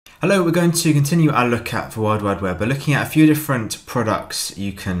Hello, we're going to continue our look at the World Wide Web. We're looking at a few different products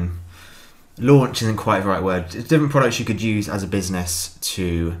you can launch, isn't quite the right word. It's different products you could use as a business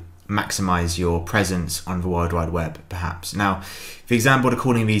to maximize your presence on the World Wide Web, perhaps. Now, for example, they're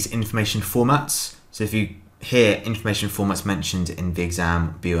calling these information formats. So if you hear information formats mentioned in the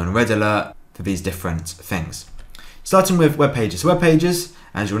exam, be on red alert for these different things. Starting with web pages. So web pages,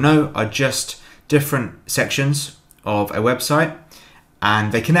 as you'll know, are just different sections of a website,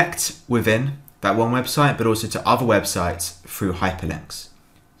 and they connect within that one website, but also to other websites through hyperlinks.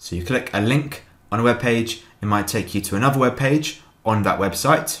 So you click a link on a web page, it might take you to another web page on that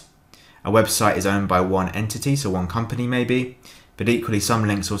website. A website is owned by one entity, so one company maybe, but equally some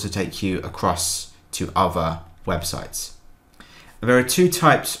links also take you across to other websites. And there are two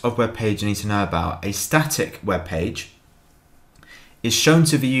types of web page you need to know about. A static web page is shown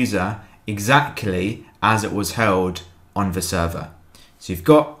to the user exactly as it was held on the server. So you've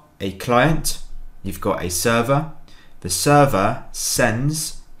got a client, you've got a server. The server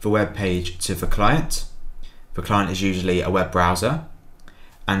sends the web page to the client. The client is usually a web browser,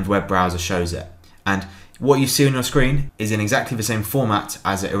 and the web browser shows it. And what you see on your screen is in exactly the same format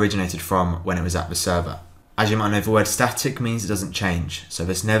as it originated from when it was at the server. As you might know, the word static means it doesn't change. So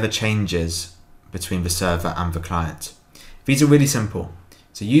this never changes between the server and the client. These are really simple.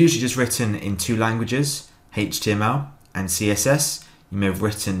 So usually just written in two languages, HTML and CSS. You may have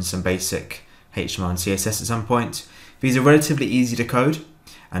written some basic HTML and CSS at some point. These are relatively easy to code,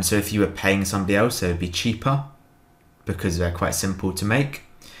 and so if you were paying somebody else, they would be cheaper because they're quite simple to make.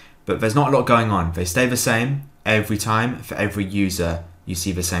 But there's not a lot going on. They stay the same every time. For every user, you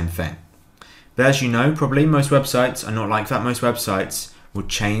see the same thing. But as you know, probably most websites are not like that. Most websites will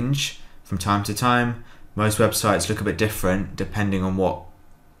change from time to time. Most websites look a bit different depending on what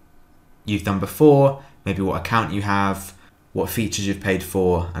you've done before, maybe what account you have, what features you've paid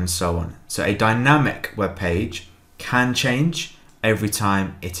for, and so on. So a dynamic web page can change every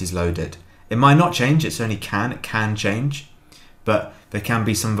time it is loaded. It might not change, it can change, but there can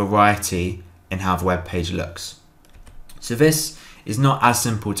be some variety in how the web page looks. So this is not as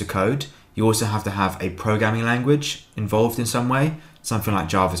simple to code. You also have to have a programming language involved in some way, something like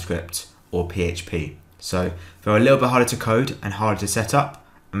JavaScript or PHP. So they're a little bit harder to code and harder to set up,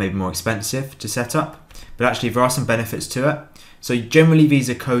 and maybe more expensive to set up. But actually there are some benefits to it. So generally these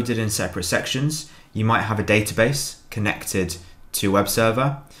are coded in separate sections. You might have a database connected to a web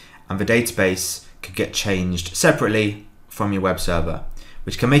server, and the database could get changed separately from your web server,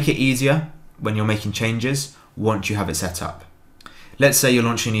 which can make it easier when you're making changes once you have it set up. Let's say you're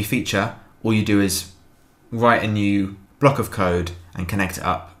launching a new feature, all you do is write a new block of code and connect it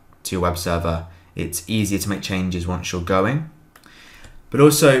up to your web server. It's easier to make changes once you're going. But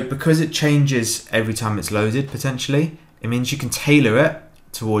also, because it changes every time it's loaded, potentially, it means you can tailor it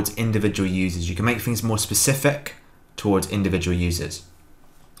towards individual users. You can make things more specific towards individual users.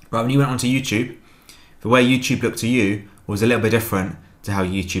 Right, when you went onto YouTube, the way YouTube looked to you was a little bit different to how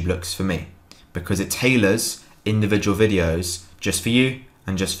YouTube looks for me, because it tailors individual videos just for you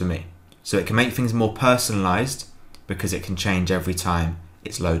and just for me. So it can make things more personalized because it can change every time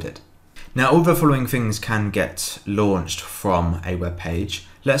it's loaded. Now, all the following things can get launched from a web page.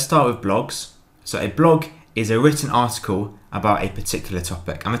 Let's start with blogs. So a blog is a written article about a particular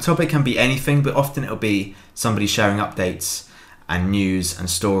topic. And the topic can be anything, but often it'll be somebody sharing updates and news and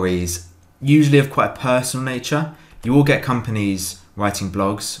stories, usually of quite a personal nature. You will get companies writing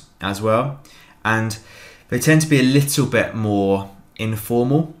blogs as well, and they tend to be a little bit more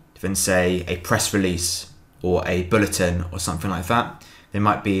informal than, say, a press release or a bulletin or something like that. They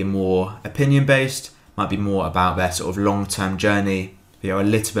might be more opinion-based, might be more about their sort of long-term journey. They are a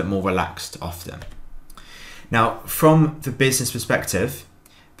little bit more relaxed often. Now, from the business perspective,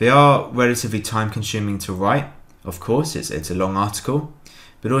 they are relatively time-consuming to write. Of course, it's a long article,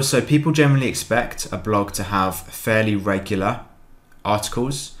 but also people generally expect a blog to have fairly regular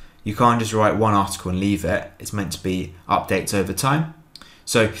articles. You can't just write one article and leave it. It's meant to be updates over time.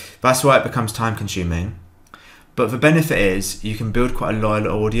 So that's why it becomes time-consuming. But the benefit is you can build quite a loyal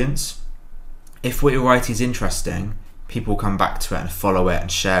audience. If what you write is interesting, people come back to it and follow it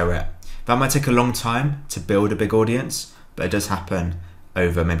and share it. That might take a long time to build a big audience, but it does happen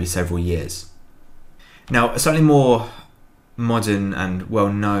over maybe several years. Now, a slightly more modern and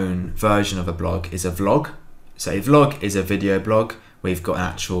well-known version of a blog is a vlog. So a vlog is a video blog where you've got an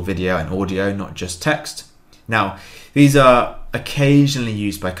actual video and audio, not just text. Now, these are occasionally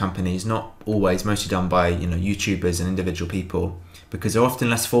used by companies, not always, mostly done by YouTubers and individual people, because they're often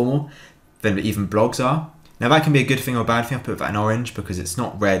less formal than even blogs are. Now that can be a good thing or a bad thing. I put that in orange because it's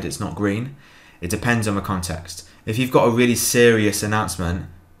not red, it's not green. It depends on the context. If you've got a really serious announcement,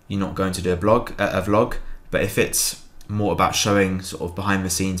 you're not going to do a vlog, but if it's more about showing sort of behind the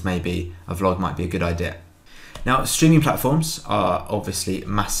scenes, maybe a vlog might be a good idea. Now, streaming platforms are obviously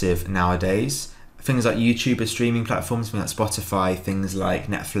massive nowadays. Things like YouTube are streaming platforms, things like Spotify, things like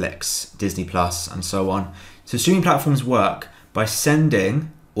Netflix, Disney Plus, and so on. So streaming platforms work by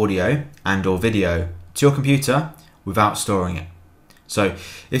sending audio and or video to your computer without storing it. So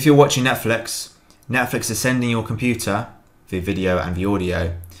if you're watching Netflix is sending your computer the video and the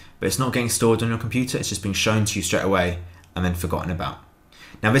audio, but it's not getting stored on your computer, it's just being shown to you straight away and then forgotten about.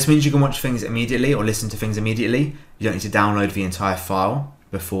 Now this means you can watch things immediately or listen to things immediately. You don't need to download the entire file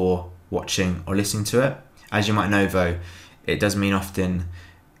before watching or listening to it. As you might know though, it does mean often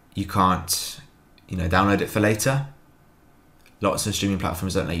you can't download it for later. Lots of streaming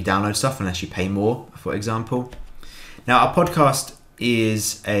platforms don't let you download stuff unless you pay more, for example. Now a podcast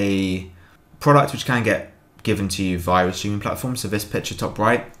is a product which can get given to you via a streaming platform. So this picture top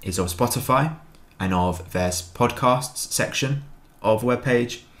right is of Spotify and of their podcasts section of the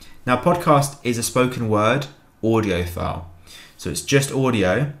webpage. Now podcast is a spoken word audio file. So it's just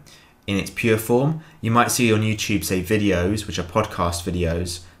audio in its pure form. You might see on YouTube say videos, which are podcast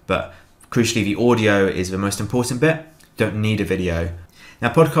videos, but crucially the audio is the most important bit. Don't need a video.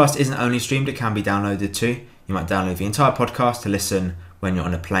 Now podcast isn't only streamed, it can be downloaded too. You might download the entire podcast to listen when you're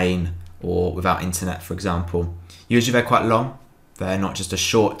on a plane or without internet, for example. Usually they're quite long. They're not just a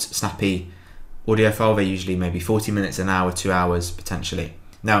short, snappy audio file. They're usually maybe 40 minutes, an hour, 2 hours potentially.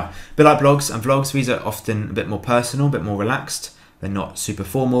 Now, a bit like blogs and vlogs, these are often a bit more personal, a bit more relaxed. They're not super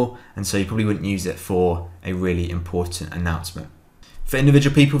formal, and so you probably wouldn't use it for a really important announcement. For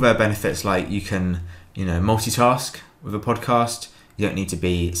individual people, there are benefits like you can, multitask with a podcast. You don't need to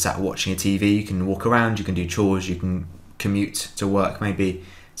be sat watching a TV. You can walk around, you can do chores, you can commute to work maybe.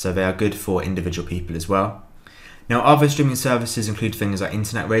 So they are good for individual people as well. Now, other streaming services include things like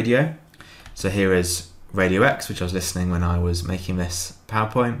internet radio. So here is Radio X, which I was listening when I was making this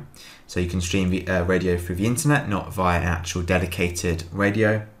PowerPoint. So you can stream radio through the internet, not via an actual dedicated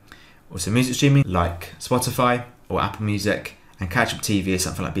radio. Also music streaming like Spotify or Apple Music, and catch-up TV is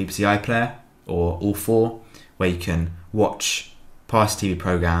something like BBC iPlayer or All4, where you can watch past TV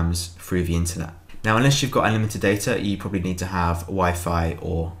programs through the internet. Now, unless you've got unlimited data, you probably need to have Wi-Fi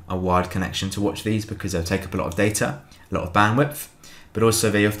or a wired connection to watch these because they'll take up a lot of data, a lot of bandwidth, but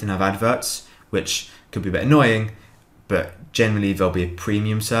also they often have adverts, which could be a bit annoying, but generally there'll be a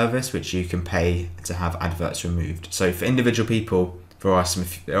premium service which you can pay to have adverts removed. So for individual people, there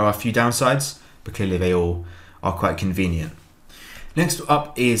are a few downsides, but clearly they all are quite convenient. Next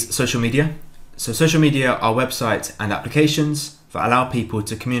up is social media. So social media are websites and applications that allow people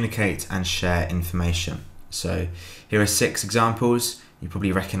to communicate and share information. So here are 6 examples. You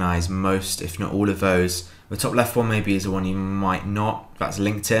probably recognize most, if not all of those. The top left one maybe is the one you might not. That's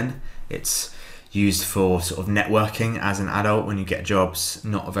LinkedIn. It's used for sort of networking as an adult when you get jobs.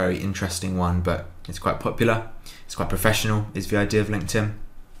 Not a very interesting one, but it's quite popular. It's quite professional is the idea of LinkedIn.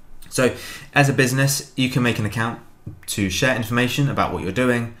 So as a business, you can make an account to share information about what you're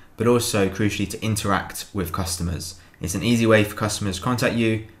doing, but also crucially to interact with customers. It's an easy way for customers to contact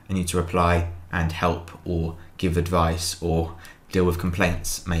you and you to reply and help or give advice or deal with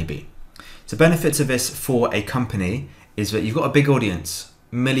complaints maybe. So benefits of this for a company is that you've got a big audience.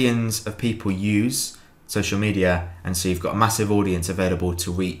 Millions of people use social media, and so you've got a massive audience available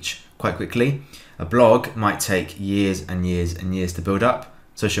to reach quite quickly. A blog might take years and years and years to build up.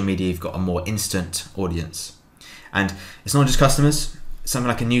 Social media, you've got a more instant audience. And it's not just customers. Something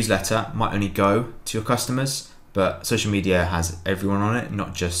like a newsletter might only go to your customers, but social media has everyone on it,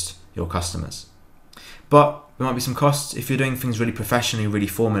 not just your customers. But there might be some costs. If you're doing things really professionally, really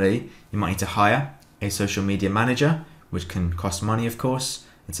formally, you might need to hire a social media manager, which can cost money, of course.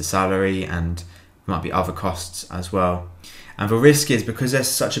 It's a salary, and there might be other costs as well. And the risk is because there's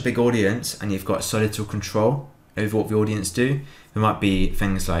such a big audience and you've got so little control over what the audience do, there might be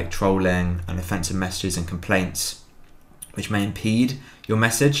things like trolling and offensive messages and complaints, which may impede your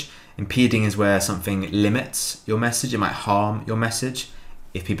message. Impeding is where something limits your message. It might harm your message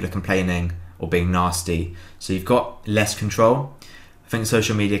if people are complaining or being nasty. So you've got less control. I think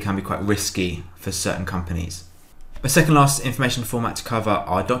social media can be quite risky for certain companies. The second last information format to cover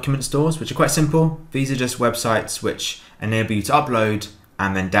are document stores, which are quite simple. These are just websites which enable you to upload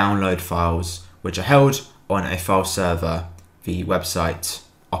and then download files which are held on a file server the website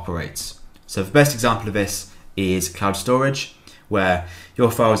operates. So the best example of this is cloud storage, where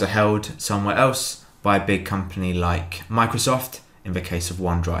your files are held somewhere else by a big company like Microsoft in the case of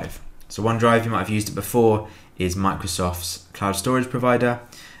OneDrive. So OneDrive, you might have used it before, is Microsoft's cloud storage provider,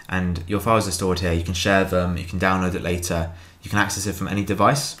 and your files are stored here. You can share them, you can download it later, you can access it from any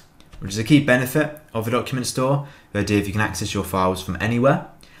device, which is a key benefit of a document store. The idea if you can access your files from anywhere,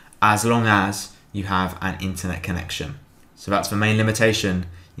 as long as you have an internet connection. So that's the main limitation.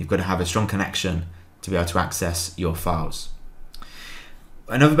 You've got to have a strong connection to be able to access your files.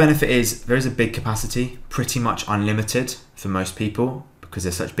 Another benefit is there is a big capacity, pretty much unlimited for most people because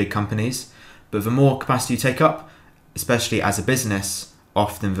they're such big companies. But the more capacity you take up, especially as a business,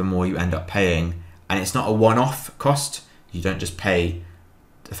 often the more you end up paying. And it's not a one-off cost. You don't just pay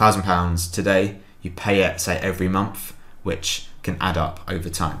 £1,000 today, you pay it, say, every month, which can add up over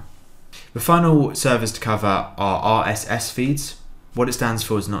time. The final servers to cover are RSS feeds. What it stands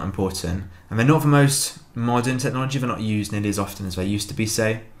for is not important, and they're not the most modern technology. They're not used nearly as often as they used to be,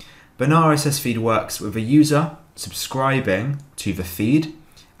 say. But an RSS feed works with a user subscribing to the feed,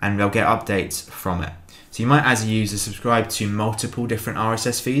 and they'll get updates from it. So you might, as a user, subscribe to multiple different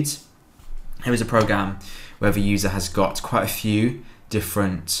RSS feeds. Here is a program where the user has got quite a few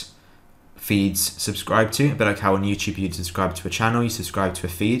different feeds subscribed to, a bit like how on YouTube you'd subscribe to a channel, you subscribe to a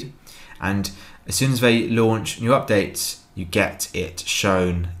feed, and as soon as they launch new updates, you get it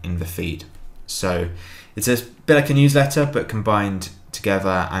shown in the feed. So it's a bit like a newsletter, but combined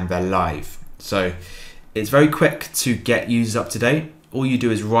together, and they're live. So it's very quick to get users up to date. All you do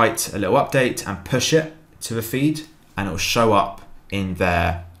is write a little update and push it to the feed, and it will show up in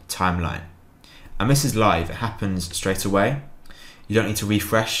their timeline. And this is live, it happens straight away. You don't need to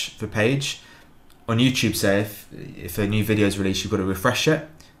refresh the page. On YouTube, say, if a new video is released, you've got to refresh it.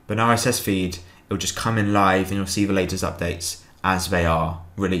 But an RSS feed, it'll just come in live and you'll see the latest updates as they are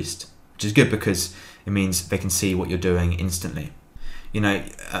released, which is good because it means they can see what you're doing instantly. You know,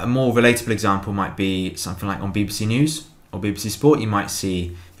 a more relatable example might be something like on BBC News or BBC Sport. You might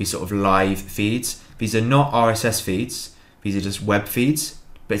see these sort of live feeds. These are not RSS feeds, these are just web feeds,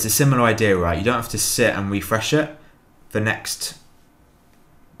 but it's a similar idea, right? You don't have to sit and refresh it. The next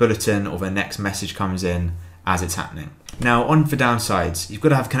bulletin or the next message comes in as it's happening. Now, on the downsides, you've got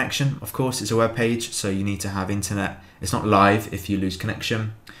to have connection. Of course, it's a web page, so you need to have internet. It's not live if you lose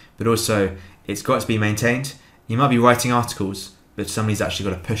connection, but also it's got to be maintained. You might be writing articles, but somebody's actually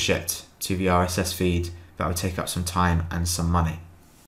got to push it to the RSS feed. That would take up some time and some money.